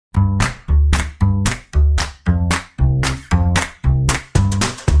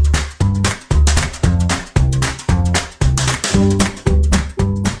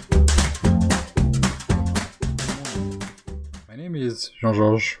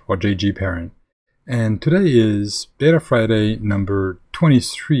Jean-Georges or JG Perrin, and today is DataFriday number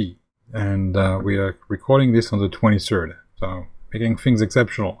 23, and we are recording this on the 23rd, so making things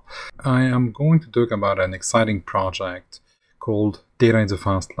exceptional. I am going to talk about an exciting project called Data in the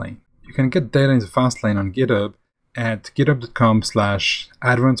Fast Lane. You can get Data in the Fast Lane on GitHub at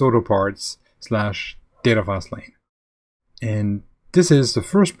github.com/advancedautoparts/datafastlane. And this is the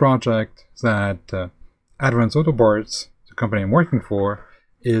first project that Advanced Auto Parts, the company I'm working for,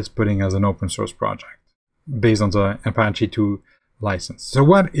 is putting as an open source project based on the Apache 2 license. So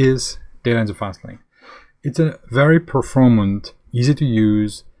what is Data in the Fast Lane? It's a very performant, easy to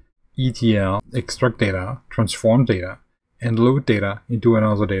use ETL, extract data, transform data, and load data into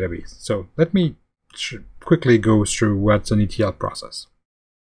another database. So let me quickly go through what's an ETL process.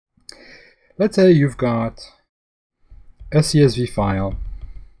 Let's say you've got a CSV file.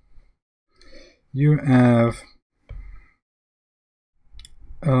 You have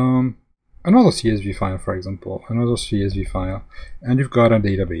another CSV file, for example, another CSV file, and you've got a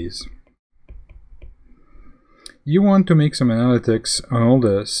database. You want to make some analytics on all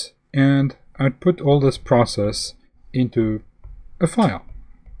this and output all this process into a file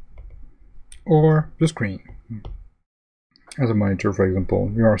or the screen as a monitor, for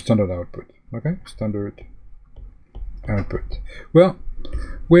example, your standard output. Okay, standard output. Well,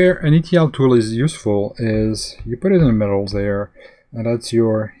 where an ETL tool is useful is you put it in the middle there, and that's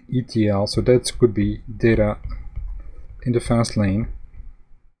your ETL. So that could be data in the fast lane,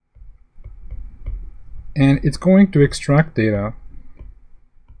 and it's going to extract data,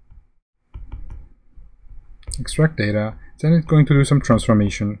 then it's going to do some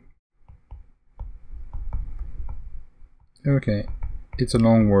transformation. Okay, it's a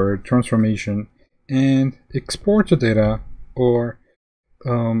long word, transformation, and export the data or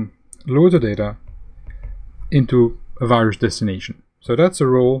load the data into a various destination. So that's the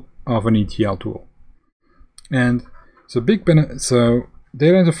role of an ETL tool. And so so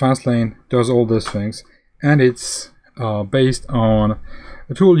Data in the Fast Lane does all these things, and it's based on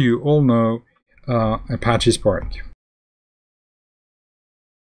a tool you all know, Apache Spark.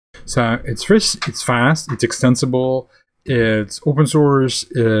 So it's fast, it's extensible, it's open source,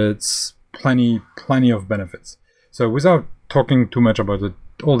 it's plenty of benefits. So without talking too much about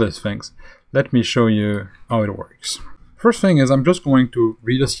all these things, let me show you how it works. First thing is I'm just going to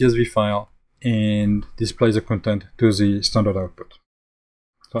read a CSV file and display the content to the standard output.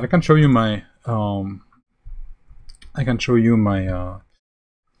 So I can show you my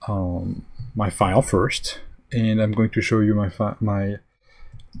my file first, and I'm going to show you the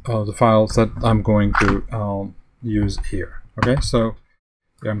files that I'm going to use here. Okay, so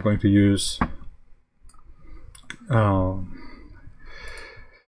I'm going to use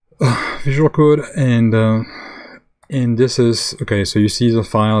Visual Code, and this is okay. So you see the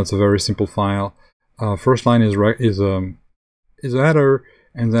file; it's a very simple file. First line is a header,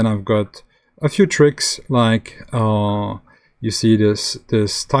 and then I've got a few tricks like you see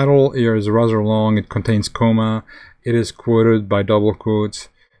this title here is rather long. It contains comma. It is quoted by double quotes.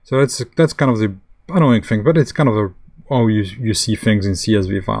 So that's kind of the annoying thing, but it's kind of how you see things in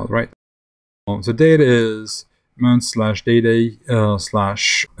CSV files, right? The date is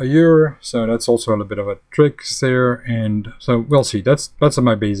month/day/a year, so that's also a little bit of a trick there, and so we'll see. That's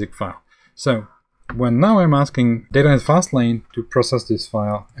my basic file. So now I'm asking Data in the Fast Lane to process this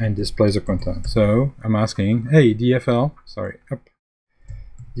file and display the content. So I'm asking, hey, DFL,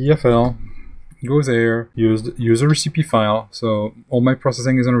 go there, use a recipe file. So all my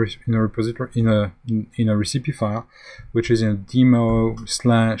processing is in a repository in a recipe file, which is in demo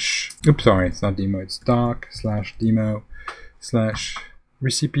slash. Oops, sorry, it's not demo. It's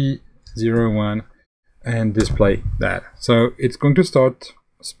doc/demo/recipe01, and display that. So it's going to start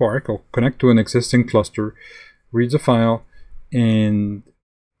Spark or connect to an existing cluster, read the file, and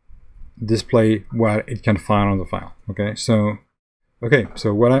display what it can find on the file. Okay, so. Okay,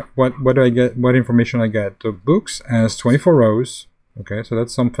 so what do I get? What information I get? The books has 24 rows. Okay, so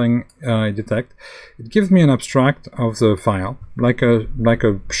that's something I detect. It gives me an abstract of the file, like a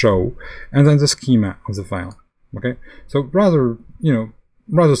show, and then the schema of the file. Okay, so rather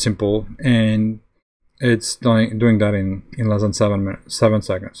simple, and it's doing that in less than 7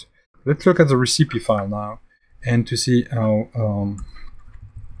 seconds. Let's look at the recipe file now, and to see how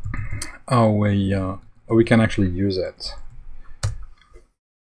we can actually use it.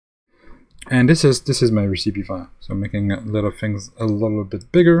 And this is my recipe file. So I'm making a lot of things a little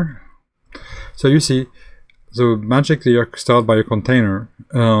bit bigger. So you see, the magically are start by a container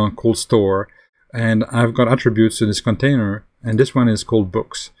called store, and I've got attributes to this container, and this one is called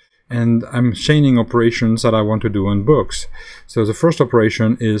books. and I'm chaining operations that I want to do on books. So the first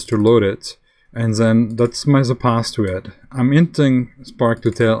operation is to load it, and then that's the path to it. I'm inting Spark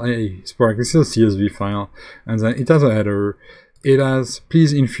to tell, hey, Spark, this is a CSV file, and then it has a header. It has,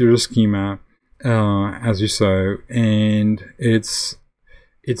 please infer schema, as you saw, and it's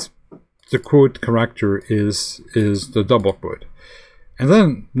the quote character is the double quote. And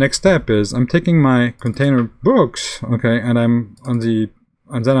then next step is I'm taking my container books, okay, and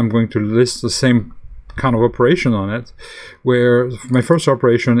then I'm going to list the same kind of operation on it, where my first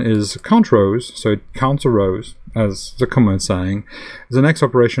operation is count rows, so it counts the rows as the command saying. The next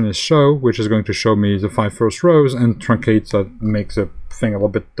operation is show, which is going to show me the 5 first rows and truncate, so it makes the thing a little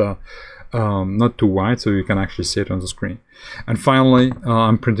bit not too wide, so you can actually see it on the screen. And finally,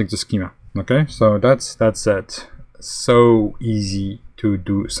 I'm printing the schema. Okay, so that's it. So easy to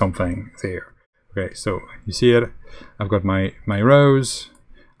do something there. Okay, so you see it. I've got my rows.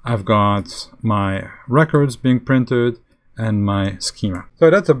 I've got my records being printed and my schema. So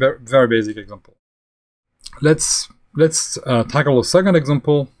that's a very basic example. Let's tackle a second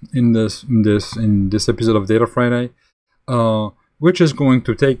example in this episode of DataFriday, which is going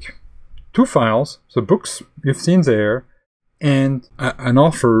to take 2 files, so books you've seen there, and an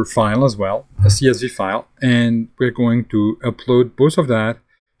offer file as well, a CSV file, and we're going to upload both of that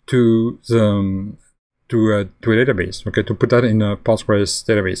to a database, okay, to put that in a Postgres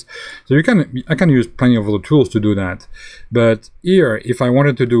database. So I can use plenty of other tools to do that, but here, if I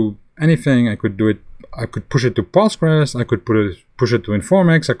wanted to do anything, I could do it. I could push it to Postgres, I could push it to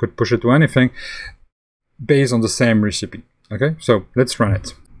Informix, I could push it to anything based on the same recipe. Okay, so let's run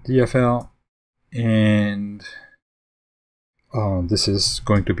it. DFL, and this is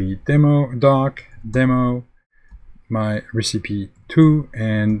going to be demo, my recipe 2,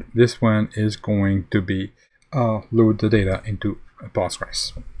 and this one is going to be load the data into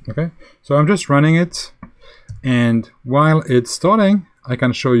Postgres. Okay, so I'm just running it, and while it's starting, I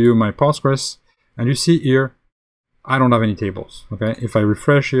can show you my Postgres, and you see here, I don't have any tables. Okay, if I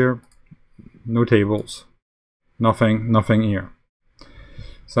refresh here, no tables, nothing here.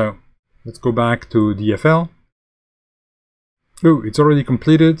 So let's go back to DFL. Oh, it's already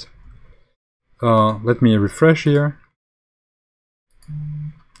completed. Let me refresh here.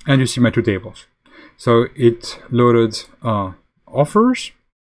 And you see my 2 tables. So it loaded offers.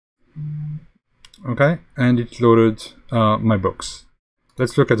 Okay, and it loaded my books.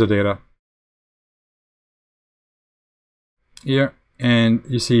 Let's look at the data here. And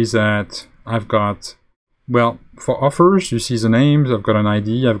you see that I've got, well, for offers, you see the names, I've got an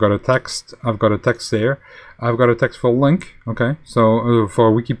ID, I've got a text there, I've got a text for link, okay, so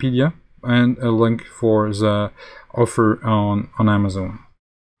for Wikipedia, and a link for the offer on Amazon.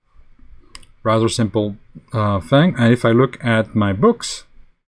 Rather simple thing. And if I look at my books,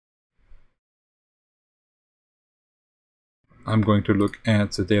 I'm going to look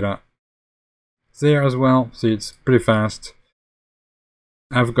at the data there as well. See, it's pretty fast.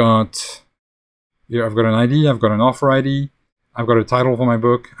 I've got an ID, I've got an offer ID, I've got a title for my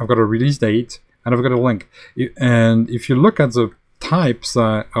book, I've got a release date, and I've got a link. And if you look at the types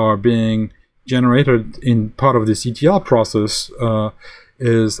that are being generated in part of this ETL process,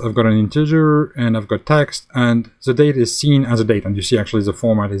 I've got an integer and I've got text, and the date is seen as a date, and you see actually the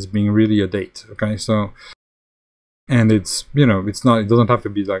format is being really a date. Okay, so, and it's, you know, it doesn't have to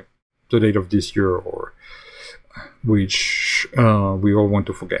be like the date of this year, or which we all want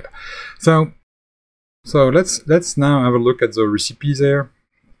to forget. So let's now have a look at the recipes there,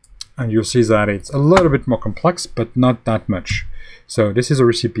 and you'll see that it's a little bit more complex, but not that much. So this is a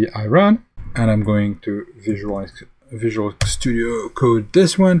recipe I run, and I'm going to Visual Studio Code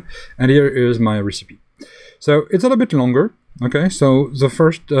this one, and here is my recipe. So it's a little bit longer. Okay, so the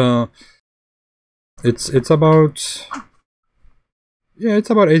first it's about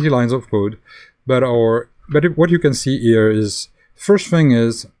 80 lines of code, but what you can see here is, first thing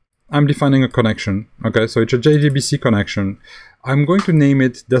is I'm defining a connection. Okay, so it's a JDBC connection. I'm going to name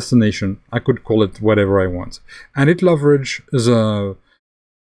it destination. I could call it whatever I want, and it leverages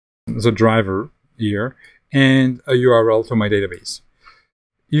the driver here and a URL to my database.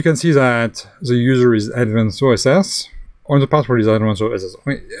 You can see that the user is advanced OSS, or the password is advanced OSS. I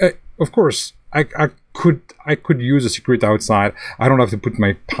mean, of course, I could use a secret outside. I don't have to put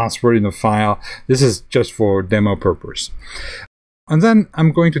my password in a file. This is just for demo purpose. And then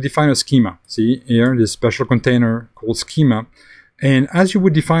I'm going to define a schema. See here, this special container called schema. And as you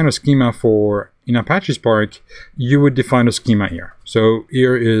would define a schema in Apache Spark, you would define a schema here. So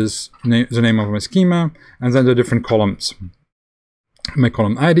here is the name of my schema, and then the different columns. my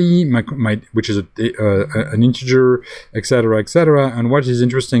column ID, which is an integer, etc., etc. And what is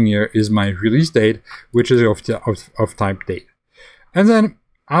interesting here is my release date, which is of type date. And then,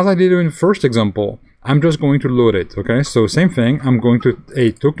 as I did in the first example, I'm just going to load it. Okay, so same thing. I'm going to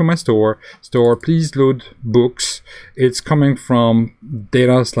talk to my store. Please load books. It's coming from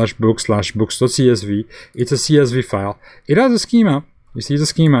data/book/books.csv. It's a CSV file. It has a schema. You see the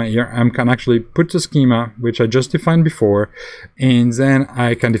schema here. I can actually put the schema, which I just defined before, and then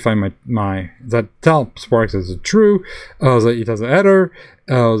I can define that tell Spark that it's true. That it has a header.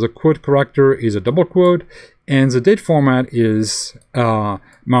 The quote character is a double quote, and the date format is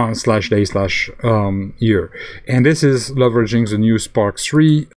month/day/year. And this is leveraging the new Spark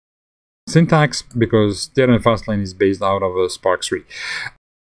 3 syntax because data in Fastlane is based out of Spark 3.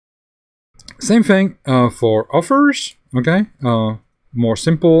 Same thing for offers. Okay. More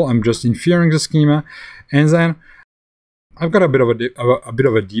simple. I'm just inferring the schema, and then I've got a bit of a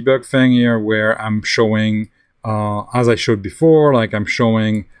debug thing here where I'm showing, as I showed before, like I'm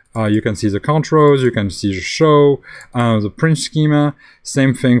showing. You can see the count rows, you can see the show, the print schema.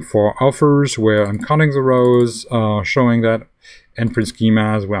 Same thing for offers where I'm counting the rows, showing that, and print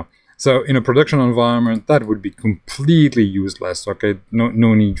schema as well. So in a production environment, that would be completely useless. Okay,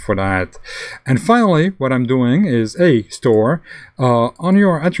 no need for that. And finally, what I'm doing is, store on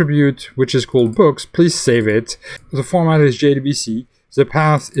your attribute, which is called books, please save it. The format is JDBC. The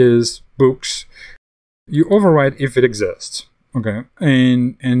path is books. You override if it exists. Okay,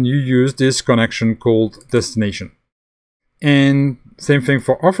 and you use this connection called destination. And same thing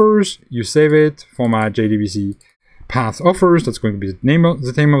for offers. You save it, format JDBC. Path offers, that's going to be the name of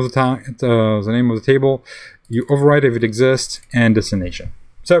the table. You override if it exists, and destination.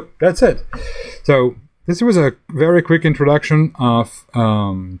 So that's it. So this was a very quick introduction of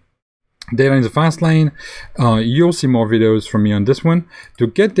data in the Fastlane. You'll see more videos from me on this one. To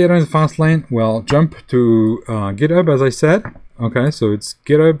get data in the Fastlane, well, jump to GitHub, as I said. Okay, so it's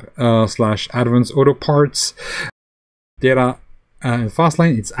GitHub/advanced auto parts. Data in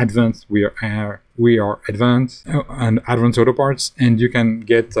Fastlane, it's advanced. We are advanced and advanced auto parts, and you can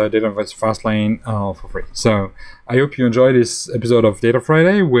get data in Fastlane for free. So I hope you enjoyed this episode of Data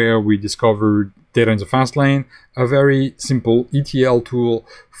Friday, where we discovered data in the Fastlane, a very simple ETL tool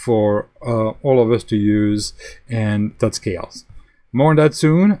for all of us to use, and that scales. More on that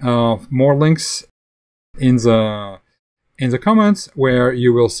soon. More links in the comments, where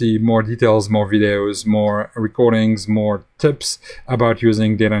you will see more details, more videos, more recordings, more tips about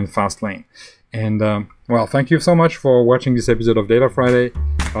using data in Fastlane. And well, thank you so much for watching this episode of Data Friday.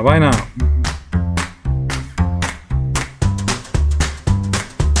 Bye-bye now.